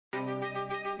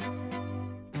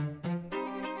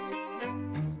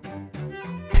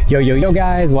Yo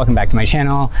guys, welcome back to my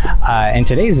channel. In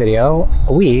today's video,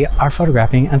 we are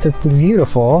photographing at this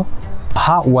beautiful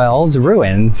Hot Wells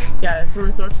ruins. Yeah, it's a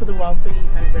resort for the wealthy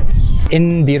and rich.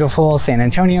 In beautiful San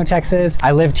Antonio, Texas.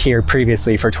 I lived here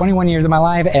previously for 21 years of my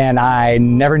life and I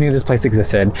never knew this place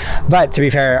existed. But to be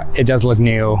fair, it does look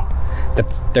new.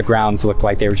 The grounds look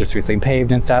like they were just recently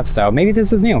paved and stuff, so maybe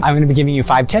this is new. I'm going to be giving you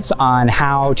 5 tips on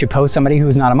how to pose somebody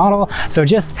who's not a model. So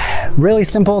just really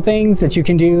simple things that you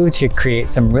can do to create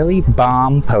some really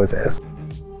bomb poses.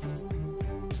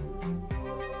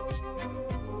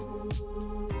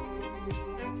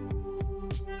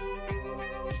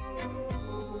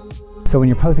 So when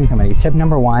you're posing somebody, tip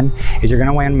number 1 is you're going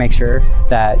to want to make sure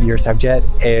that your subject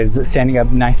is standing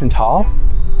up nice and tall.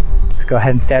 So go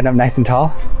ahead and stand up nice and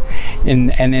tall.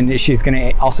 And then she's going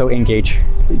to also engage.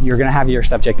 You're going to have your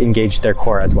subject engage their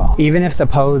core as well. Even if the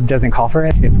pose doesn't call for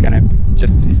it, it's going to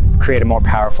just create a more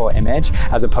powerful image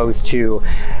as opposed to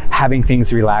having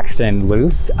things relaxed and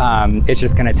loose. It's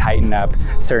just going to tighten up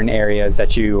certain areas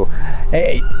that you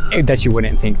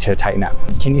wouldn't think to tighten up.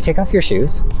 Can you take off your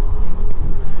shoes?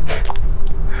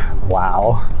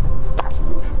 Wow.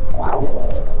 Wow.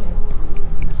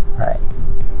 All right.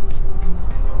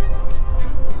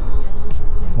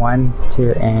 1,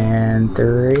 2, and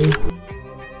 3.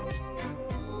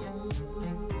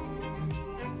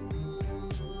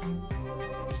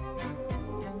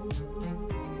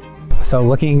 So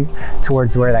looking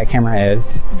towards where that camera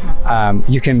is,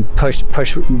 you can push,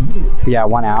 yeah,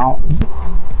 one out.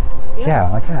 Yeah,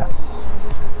 like that.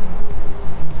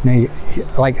 No,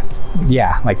 like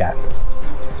that.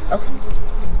 Okay.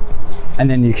 And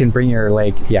then you can bring your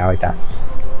leg, yeah, like that.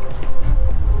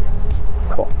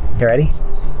 Cool. You ready?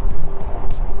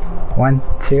 1,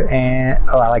 2, and,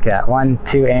 oh, I like that. 1,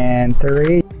 2, and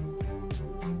 3.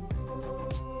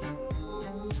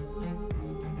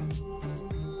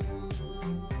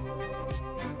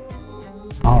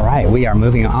 All right, we are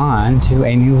moving on to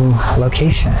a new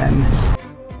location.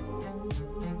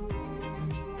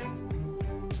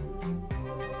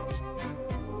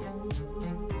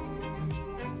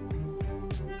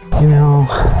 You know,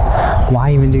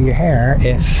 why even do your hair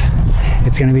if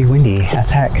it's gonna be windy as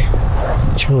heck?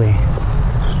 Truly.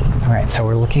 All right, so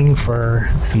we're looking for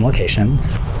some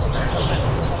locations.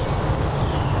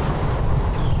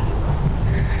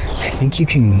 I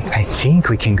think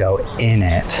we can go in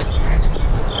it.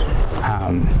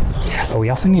 But we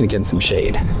also need to get in some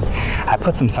shade. I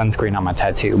put some sunscreen on my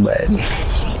tattoo, but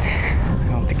I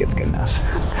don't think it's good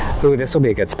enough. Ooh, this will be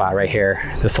a good spot right here.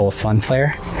 This little sun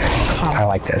flare. I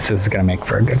like this. This is gonna make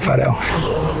for a good photo.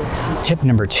 Tip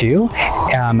number 2,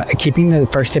 keeping the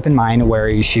first tip in mind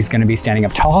where she's gonna be standing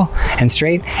up tall and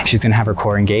straight, she's gonna have her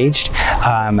core engaged.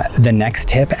 The next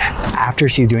tip, after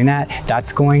she's doing that,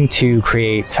 that's going to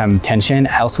create some tension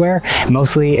elsewhere.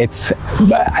 Mostly it's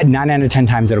 9 out of 10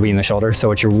 times it'll be in the shoulders. So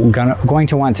what you're going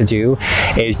to want to do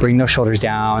is bring those shoulders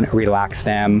down, relax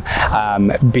them,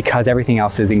 because everything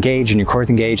else is engaged and your core is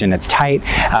engaged and it's tight.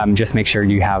 Just make sure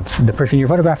you have the person you're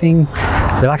photographing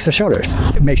relax their shoulders.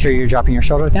 Make sure you're dropping your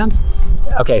shoulders down.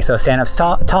 Okay, so stand up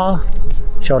tall,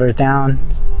 shoulders down.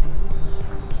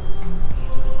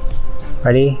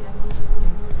 Ready?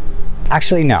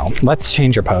 Actually, no, let's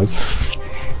change your pose.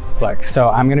 Look, so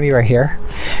I'm gonna be right here,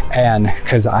 and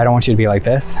because I don't want you to be like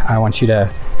this, I want you to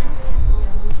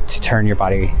turn your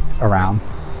body around.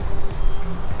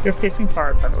 You're facing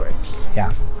forward, by the way.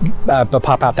 Yeah, but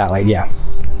pop out that leg, yeah.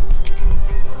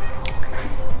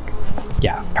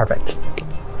 Yeah, perfect.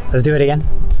 Let's do it again.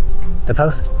 The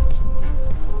pose.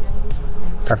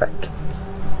 Perfect.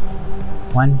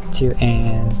 1, 2,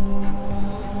 and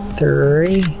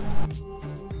 3.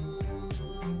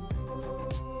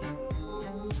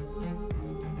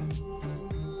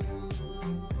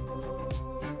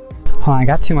 Oh, I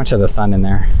got too much of the sun in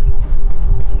there.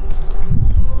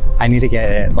 I need to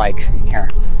get it like here.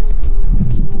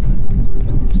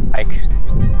 Like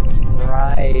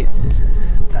right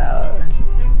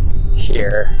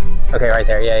here. Okay, right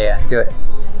there. Yeah, do it.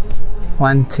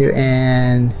 1, 2,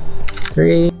 and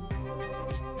 3.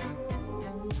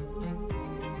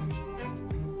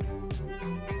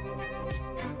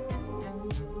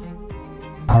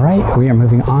 All right, we are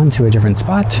moving on to a different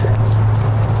spot.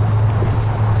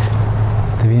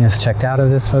 Davina's checked out of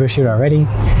this photo shoot already.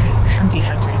 I'm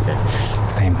dehydrated.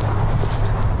 Same.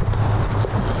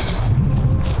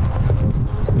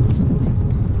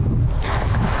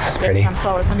 This is pretty.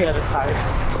 Sunflowers on the other side.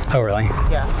 Oh, really?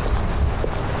 Yeah.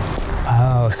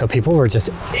 Oh, so people were just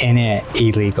in it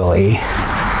illegally.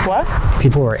 What?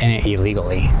 People were in it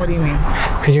illegally. What do you mean?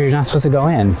 Because you're not supposed to go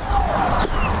in.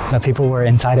 But people were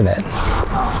inside of it.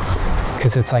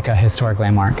 Because it's like a historic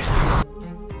landmark.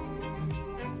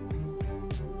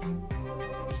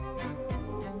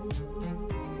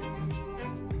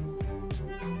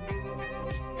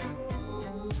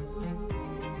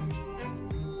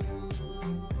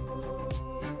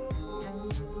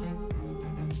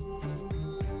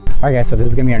 All right guys, so this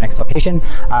is gonna be our next location.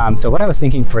 So what I was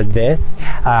thinking for this,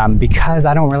 because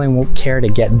I don't really care to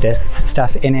get this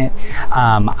stuff in it,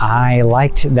 I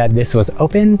liked that this was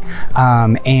open,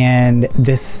 and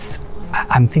this,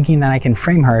 I'm thinking that I can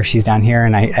frame her if she's down here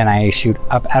and I shoot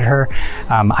up at her.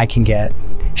 I can get,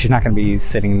 she's not gonna be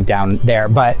sitting down there,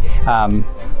 but I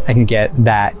can get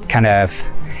that kind of,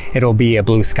 it'll be a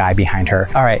blue sky behind her.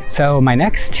 All right, so my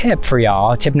next tip for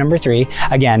y'all, tip number 3,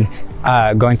 again,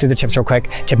 going through the tips real quick.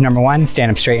 Tip number 1,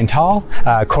 stand up straight and tall,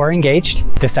 core engaged.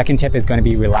 The second tip is going to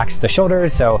be relax the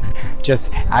shoulders. So just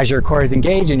as your core is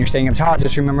engaged and you're standing up tall,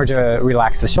 just remember to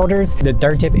relax the shoulders. The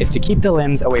third tip is to keep the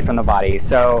limbs away from the body.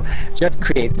 So just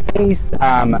create space,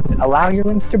 allow your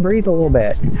limbs to breathe a little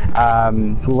bit,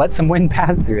 let some wind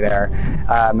pass through there.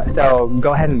 So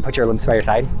go ahead and put your limbs by your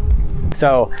side.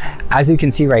 So as you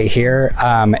can see right here,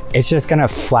 it's just gonna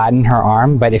flatten her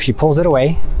arm, but if she pulls it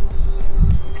away,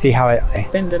 see how it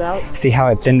Thinned it out. See how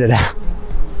it thinned it out?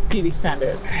 Beauty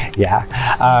standards. Yeah,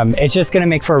 it's just gonna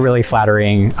make for a really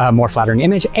flattering, more flattering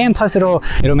image, and plus it'll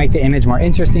make the image more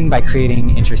interesting by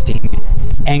creating interesting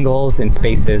angles and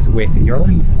spaces with your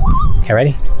limbs. Okay,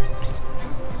 ready?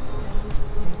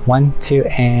 1, 2,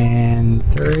 and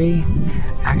 3.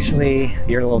 Actually,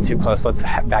 you're a little too close. Let's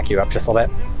back you up just a little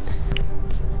bit.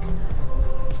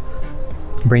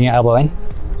 Bring your elbow in.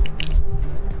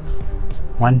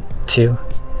 1, 2,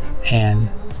 and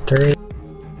 3.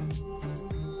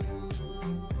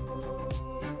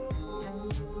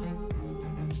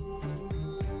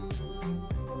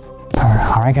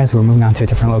 All right, guys, we're moving on to a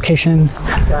different location.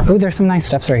 Oh, there's some nice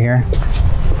steps right here.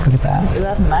 Look at that. Is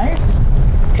that nice?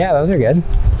 Yeah, those are good.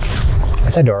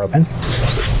 Is that door open?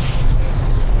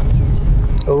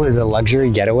 Oh, it's a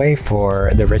luxury getaway for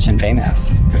the rich and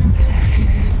famous.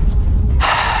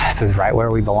 This is right where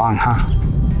we belong, huh?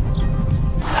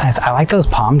 Nice. I like those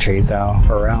palm trees though,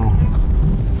 for real.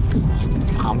 Those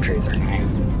palm trees are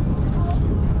nice.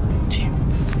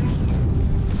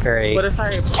 Very What if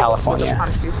I California. put the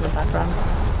palm trees in the background?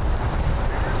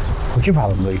 We could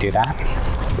probably do that.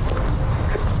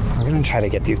 We're gonna try to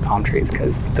get these palm trees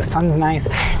because the sun's nice,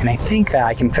 and I think that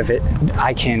I can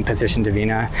position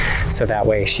Davina so that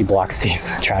way she blocks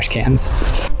these trash cans.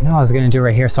 No, I was gonna do it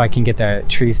right here so I can get the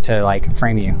trees to like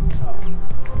frame you.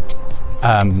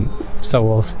 So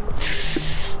we'll.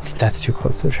 That's too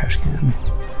close to the trash can.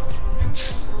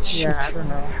 Shoot. Yeah, I don't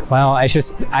know. Well, it's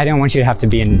just I don't want you to have to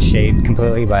be in shade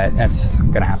completely, but that's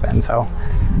gonna happen. So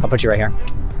I'll put you right here.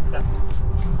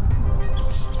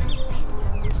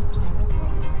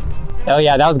 Oh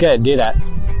yeah, that was good. Do that.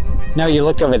 No, you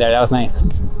looked over there. That was nice.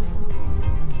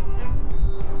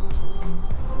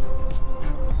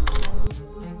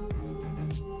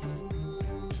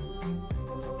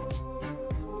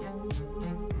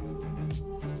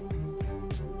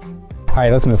 All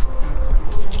right, let's move.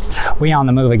 We on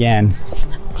the move again.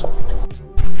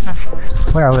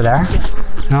 We're over there.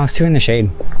 No, it's too in the shade.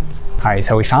 All right,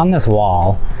 so we found this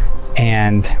wall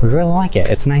and we really like it.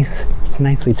 It's nice. It's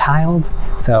nicely tiled.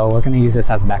 So we're gonna use this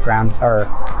as a background, or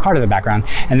part of the background,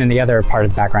 and then the other part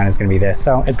of the background is gonna be this.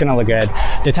 So it's gonna look good.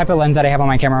 The type of lens that I have on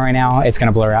my camera right now, it's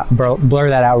gonna blur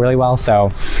that out really well.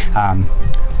 So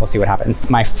we'll see what happens.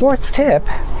 My fourth tip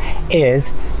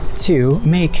is to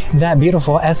make that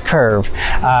beautiful S-curve.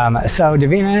 So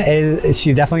Davina,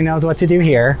 she definitely knows what to do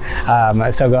here.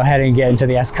 So go ahead and get into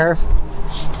the S-curve.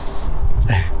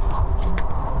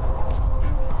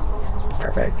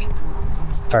 Perfect.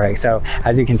 Perfect. So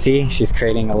as you can see, she's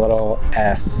creating a little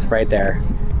S right there.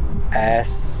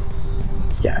 S,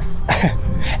 yes.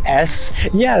 S,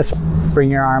 yes. Bring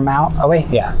your arm out. Oh wait,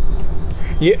 yeah.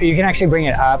 You can actually bring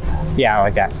it up. Yeah,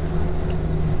 like that.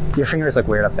 Your fingers look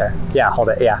weird up there. Yeah, hold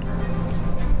it, yeah.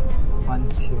 1,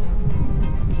 2.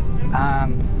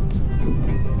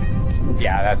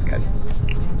 Yeah, that's good.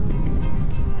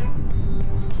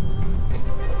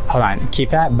 Hold on, keep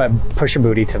that, but push your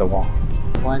booty to the wall.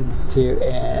 1, 2,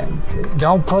 and 3.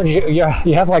 Don't push it. You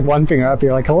have like one finger up.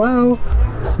 You're like, hello.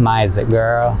 Smize it,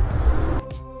 girl.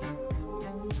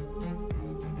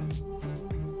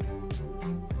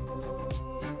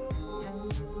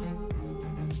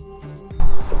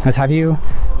 Let's have you,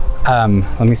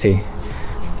 let me see.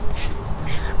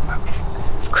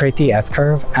 Create the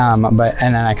S-curve, and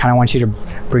then I kind of want you to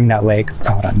bring that leg,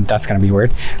 oh, hold on, that's gonna be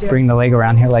weird. Yeah. Bring the leg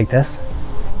around here like this,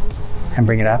 and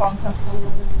bring it up.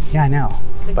 Yeah, I know,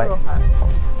 but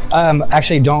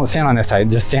actually don't stand on this side,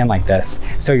 just stand like this.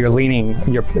 So you're leaning,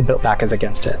 your back is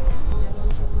against it.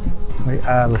 Wait,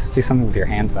 let's do something with your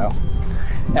hands though.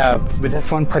 With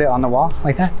this one, put it on the wall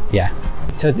like that. Yeah,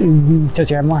 tilt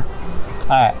your head more.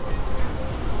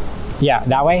 Yeah,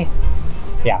 that way.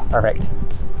 Yeah, perfect.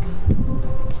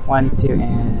 1, 2,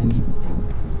 and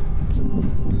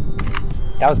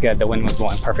that was good. The wind was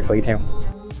blowing perfectly too.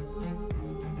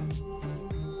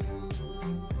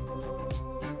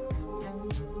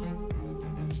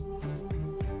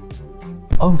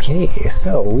 Okay,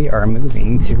 so we are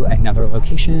moving to another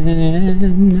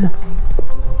location.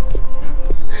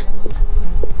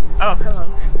 Oh,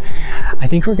 hello. I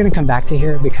think we're gonna come back to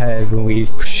here because when we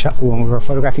were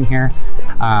photographing here,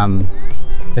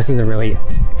 this is a really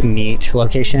neat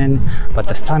location, but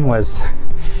the sun was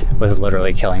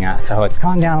literally killing us. So it's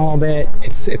gone down a little bit.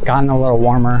 It's gotten a little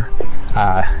warmer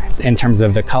in terms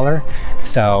of the color.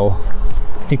 So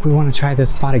I think we want to try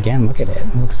this spot again. Look at it.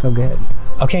 It looks so good.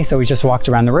 Okay, so we just walked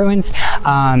around the ruins,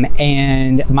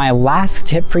 and my last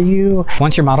tip for you,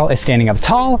 once your model is standing up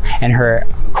tall and her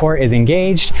core is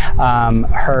engaged,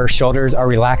 her shoulders are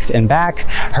relaxed and back,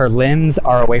 her limbs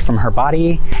are away from her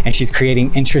body, and she's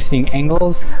creating interesting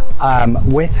angles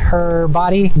with her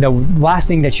body. The last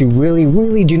thing that you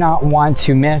really do not want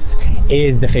to miss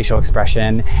is the facial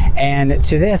expression. And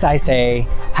to this I say,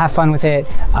 have fun with it.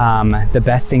 The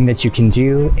best thing that you can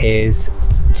do is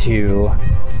to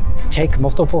take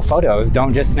multiple photos.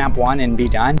 Don't just snap one and be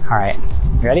done. All right,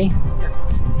 ready?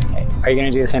 Yes. Okay. Are you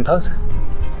gonna do the same pose?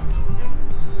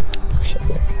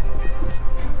 Yes.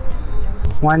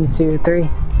 1, 2, 3.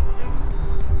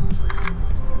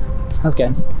 That's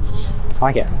good. I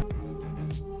like it.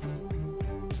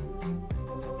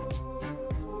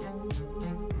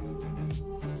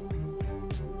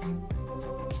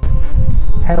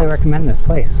 Highly recommend this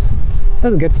place. That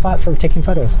was a good spot for taking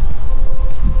photos.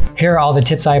 Here are all the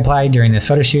tips I applied during this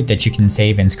photo shoot that you can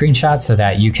save in screenshots so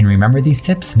that you can remember these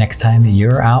tips next time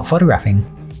you're out photographing.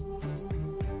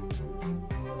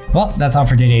 Well, that's all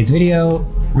for today's video.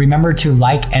 Remember to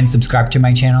like and subscribe to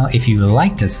my channel if you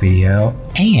like this video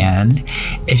and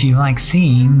if you like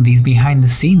seeing these behind the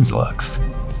scenes looks.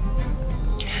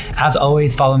 As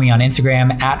always, follow me on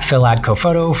Instagram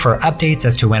 @PhilAdcoPhoto for updates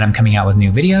as to when I'm coming out with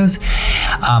new videos.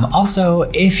 Also,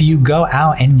 if you go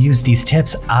out and use these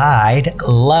tips, I'd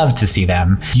love to see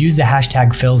them. Use the hashtag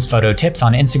 #PhilsPhotoTips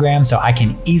on Instagram so I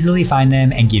can easily find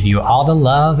them and give you all the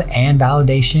love and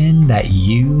validation that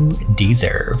you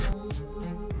deserve.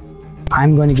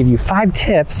 I'm going to give you 5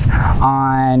 tips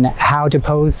on how to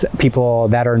pose people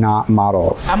that are not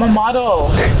models. I'm a model.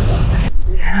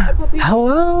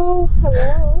 Hello?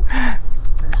 Hello.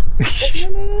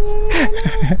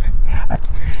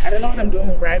 I don't know what I'm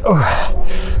doing right.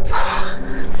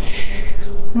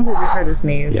 I'm gonna hurt his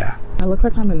knees. Yeah. I look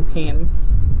like I'm in pain.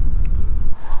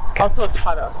 Okay. Also, it's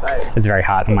hot outside. It's very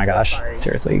hot. Oh my gosh. Sorry.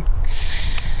 Seriously.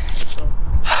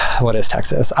 What is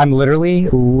Texas? I'm literally,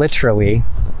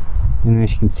 and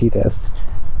as you can see this,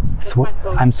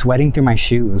 I'm sweating through my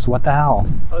shoes. What the hell?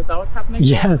 Oh, is that what's happening?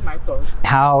 Yes. My toes.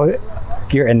 How,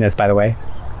 you're in this, by the way.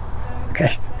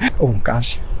 Okay. Oh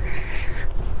gosh.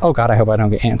 Oh God, I hope I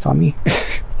don't get ants on me.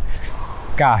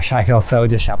 Gosh, I feel so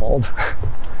disheveled.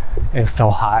 It's so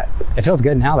hot. It feels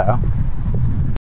good now though.